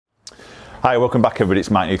Hi, welcome back everybody, it's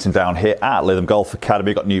Mike Newton down here at Lytham Golf Academy.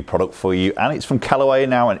 We've got a new product for you and it's from Callaway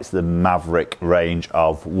now, and it's the Mavrik range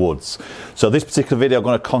of woods. So this particular video I'm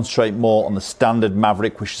going to concentrate more on the standard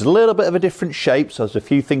Mavrik, which is a little bit of a different shape, so there's a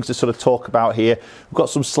few things to sort of talk about here. We've got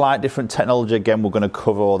some slight different technology, again we're going to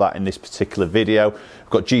cover all that in this particular video. We've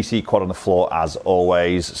got GC quad on the floor as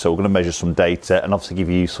always, so we're going to measure some data and obviously give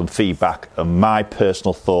you some feedback on my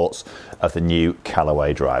personal thoughts of the new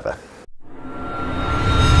Callaway driver.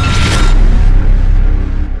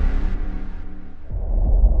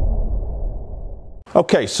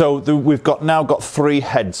 Okay, so we've now got three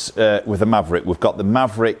heads with the Mavrik. We've got the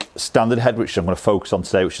Mavrik standard head, which I'm going to focus on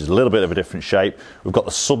today, which is a little bit of a different shape. We've got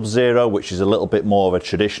the Sub-Zero, which is a little bit more of a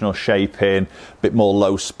traditional shaping, a bit more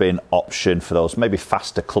low spin option for those maybe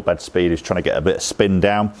faster club head speed who's trying to get a bit of spin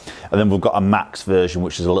down. And then we've got a Max version,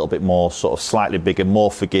 which is a little bit more sort of slightly bigger, more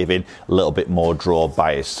forgiving, a little bit more draw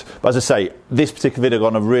biased. But as I say, this particular video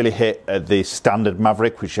I'm going to really hit the standard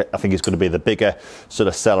Mavrik, which I think is going to be the bigger sort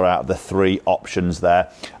of seller out of the three options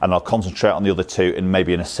there, and I'll concentrate on the other two and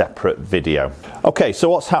maybe in a separate video. Okay,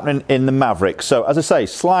 so what's happening in the Mavrik? So as I say,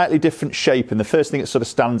 slightly different shape, and the first thing that sort of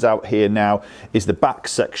stands out here now is the back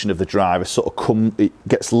section of the driver it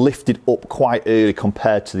gets lifted up quite early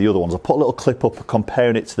compared to the other ones. I'll put a little clip up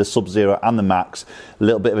comparing it to the Sub-Zero and the Max, a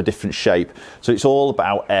little bit of a different shape. So it's all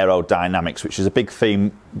about aerodynamics, which is a big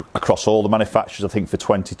theme across all the manufacturers, I think, for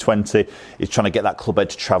 2020, is trying to get that club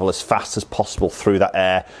head to travel as fast as possible through that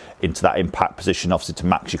air into that impact position, obviously to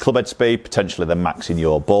max your club head speed, potentially then maxing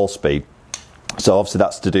your ball speed. So obviously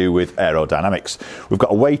that's to do with aerodynamics. We've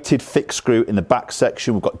got a weighted fixed screw in the back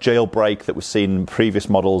section. We've got jailbreak that we've seen in previous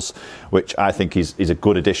models, which I think is a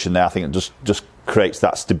good addition there. I think it just creates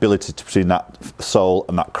that stability between that sole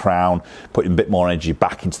and that crown, putting a bit more energy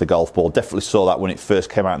back into the golf ball. Definitely saw that when it first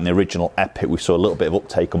came out in the original Epic. We saw a little bit of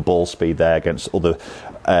uptake on ball speed there against other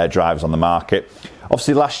drivers on the market.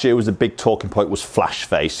 Obviously last year was a big talking point was flash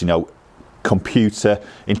face, you know,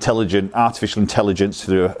 artificial intelligence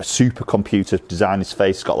through a supercomputer design this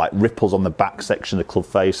face. It's got like ripples on the back section of the club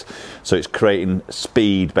face, so it's creating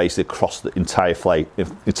speed basically across the entire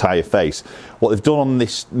face. What they've done on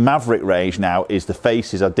this Mavrik range now is the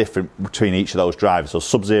faces are different between each of those drivers. So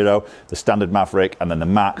Sub-Zero, the standard Mavrik, and then the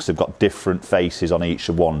Max have got different faces on each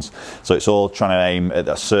of ones. So it's all trying to aim at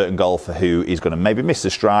a certain golfer who is going to maybe miss the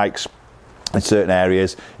strikes in certain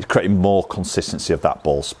areas. It's creating more consistency of that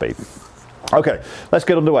ball speed. Okay, let's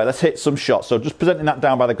get underway. Let's hit some shots. So just presenting that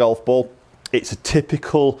down by the golf ball. It's a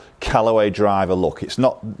typical Callaway driver look. It's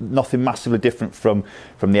nothing massively different from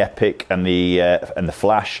the Epic and the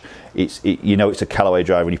Flash. It's a Callaway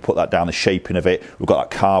driver. When you put that down, the shaping of it, we've got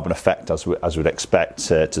that carbon effect as we'd expect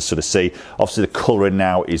to sort of see. Obviously, the colouring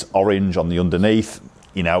now is orange on the underneath.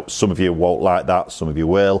 You know, some of you won't like that, some of you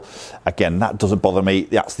will. Again, that doesn't bother me.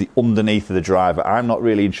 That's the underneath of the driver. I'm not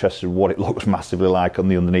really interested in what it looks massively like on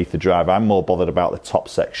the underneath the driver. I'm more bothered about the top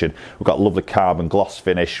section. We've got lovely carbon gloss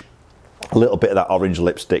finish, a little bit of that orange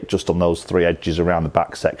lipstick just on those three edges around the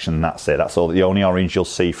back section, and that's it. That's all, the only orange you'll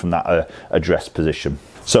see from that address position.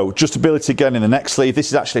 So adjustability again in the neck sleeve. This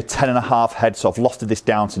is actually a 10.5 head, so I've lofted this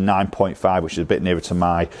down to 9.5, which is a bit nearer to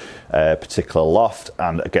my particular loft.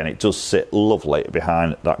 And again, it does sit lovely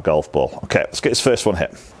behind that golf ball. Okay, let's get this first one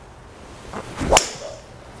hit.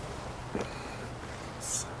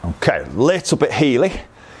 Okay, little bit heely.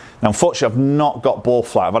 Now, unfortunately, I've not got ball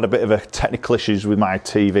flight. I've had a bit of a technical issues with my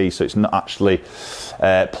TV, so it's not actually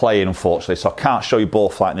playing, unfortunately. So I can't show you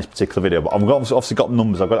ball flight in this particular video, but I've obviously got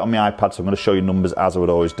numbers. I've got it on my iPad, so I'm going to show you numbers as I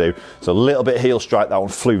would always do. So a little bit heel strike. That one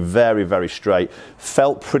flew very, very straight.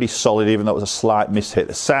 Felt pretty solid, even though it was a slight miss hit.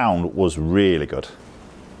 The sound was really good.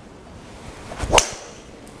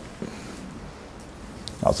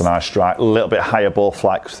 That was a nice strike. A little bit higher ball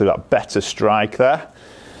flight through that better strike there.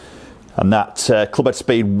 And that club head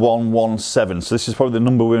speed 117. So this is probably the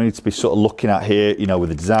number we need to be sort of looking at here. You know, with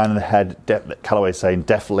the design of the head, Callaway saying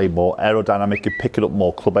definitely more aerodynamic. You're picking up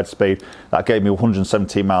more club head speed. That gave me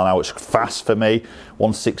 117 mile an hour, which is fast for me.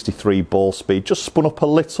 163 ball speed. Just spun up a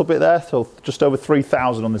little bit there, so just over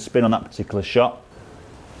 3,000 on the spin on that particular shot.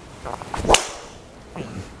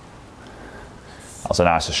 That's a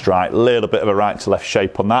nicer strike. Little bit of a right to left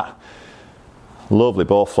shape on that. Lovely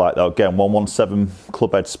ball flight though. Again, 117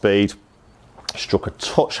 club head speed. Struck a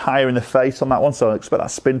touch higher in the face on that one, so I expect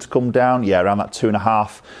that spin to come down. Yeah, around that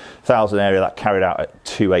 2,500 area. That carried out at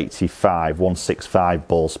 285, 165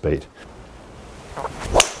 ball speed.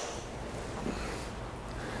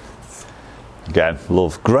 Again,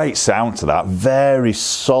 love, great sound to that. Very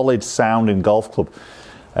solid sounding golf club.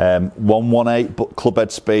 118 but club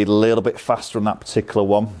head speed, a little bit faster on that particular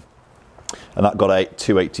one. and that got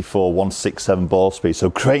 284, 167 ball speed. So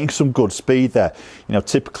creating some good speed there. You know,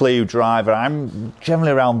 typically a driver, I'm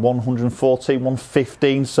generally around 114,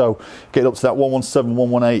 115. So getting up to that 117,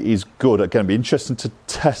 118 is good. Again, it'd be interesting to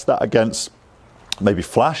test that against maybe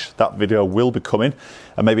Flash. That video will be coming,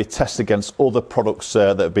 and maybe test against other products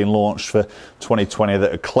that have been launched for 2020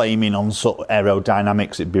 that are claiming on sort of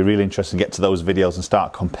aerodynamics. It'd be really interesting to get to those videos and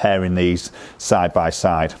start comparing these side by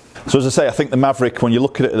side. So as I say, I think the Mavrik, when you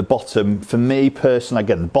look at it at the bottom, for me personally,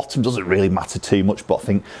 again, the bottom doesn't really matter too much, but I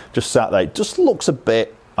think just sat there, it just looks a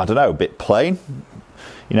bit, I don't know, a bit plain.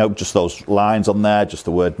 You know, just those lines on there, just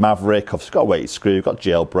the word Mavrik. Obviously got a weighted screw, got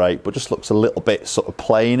jailbreak, but just looks a little bit sort of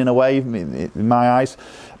plain in a way in my eyes.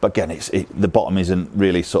 But again, the bottom isn't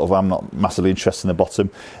really sort of, I'm not massively interested in the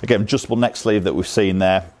bottom. Again, adjustable neck sleeve that we've seen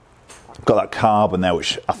there. Got that carbon there,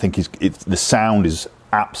 which I think the sound is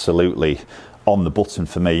absolutely on the button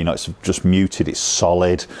for me. You know, it's just muted, it's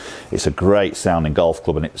solid, it's a great sounding golf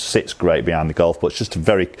club, and it sits great behind the golf ball. It's just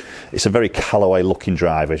it's a very Callaway looking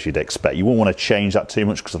drive, as you'd expect. You wouldn't want to change that too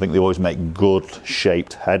much, because I think they always make good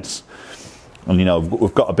shaped heads. And you know,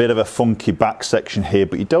 we've got a bit of a funky back section here,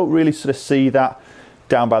 but you don't really sort of see that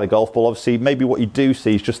down by the golf ball. Obviously, maybe what you do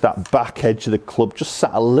see is just that back edge of the club just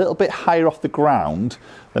sat a little bit higher off the ground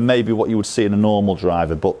than maybe what you would see in a normal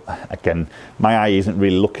driver. But again, my eye isn't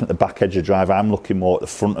really looking at the back edge of the driver. I'm looking more at the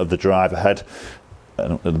front of the driver head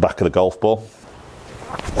and at the back of the golf ball.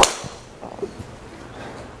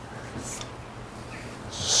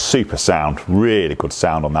 Super sound, really good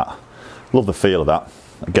sound on that. Love the feel of that.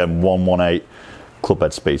 Again, 118 club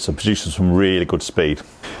head speed, so producing some really good speed.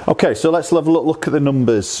 Okay, so let's have a look at the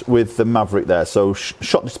numbers with the Mavrik there. So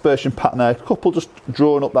shot dispersion pattern there, a couple just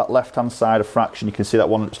drawing up that left hand side of fraction. You can see that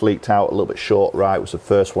one that's leaked out a little bit short right was the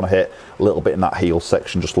first one I hit, a little bit in that heel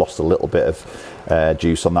section, just lost a little bit of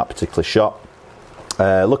juice on that particular shot.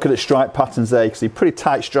 Look at the strike patterns there, you can see pretty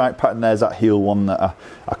tight strike pattern. There's that heel one that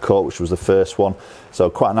I caught, which was the first one.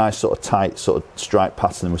 So quite a nice sort of tight sort of strike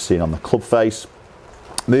pattern we're seeing on the club face.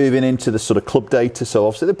 Moving into the sort of club data, so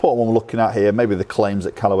obviously the important one we're looking at here, maybe the claims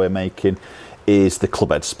that Callaway are making, is the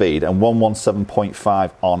club head speed, and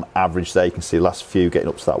 117.5 on average there. You can see the last few getting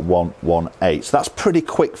up to that 118, so that's pretty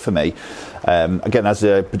quick for me. Again, as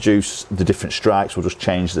I produce the different strikes, we'll just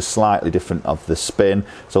change the slightly different of the spin.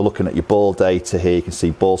 So looking at your ball data here, you can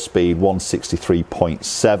see ball speed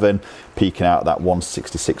 163.7, peaking out at that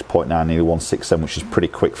 166.9, nearly 167, which is pretty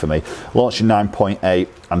quick for me. Launching 9.8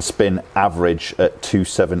 and spin average at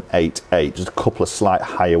 2788, just a couple of slight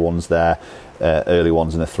higher ones there. Early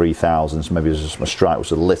ones in the 3000s, maybe just my strike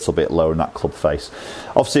was a little bit lower in that club face.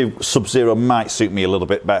 Obviously, Sub-Zero might suit me a little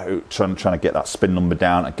bit better, trying to get that spin number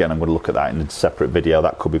down. Again, I'm going to look at that in a separate video.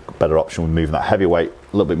 That could be a better option with moving that heavyweight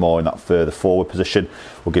a little bit more in that further forward position.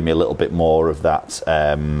 Will give me a little bit more of that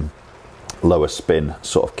lower spin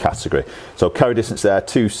sort of category. So carry distance there,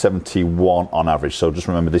 271 on average. So just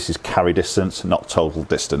remember, this is carry distance, not total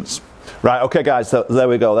distance. Right, okay guys, so there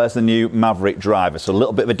we go, there's the new Mavrik driver. So a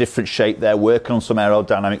little bit of a different shape there, working on some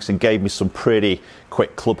aerodynamics, and gave me some pretty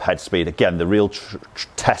quick club head speed. Again, the real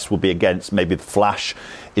test will be against maybe the Flash.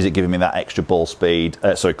 Is it giving me that extra ball speed,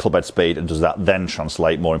 club head speed, and does that then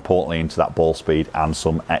translate more importantly into that ball speed and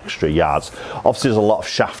some extra yards? Obviously there's a lot of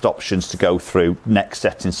shaft options to go through, neck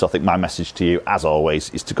settings, so I think my message to you, as always,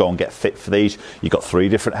 is to go and get fit for these. You've got 3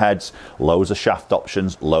 different heads, loads of shaft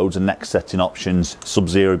options, loads of neck setting options.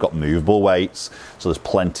 Sub-Zero got movable weights, so there's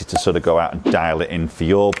plenty to sort of go out and dial it in for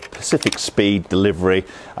your specific speed, delivery,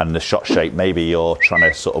 and the shot shape maybe you're trying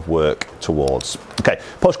to sort of work towards. Okay,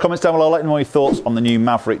 post comments down below, let me know your thoughts on the new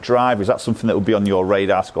Mavrik driver. Is that something that would be on your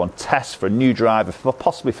radar to go and test for a new driver,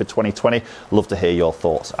 possibly for 2020? Love to hear your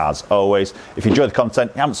thoughts as always. If you enjoy the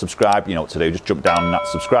content, you haven't subscribed, you know what to do. Just jump down on that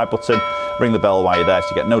subscribe button, ring the bell while you're there so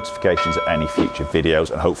you get notifications of any future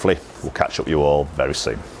videos, and hopefully we'll catch up with you all very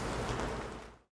soon.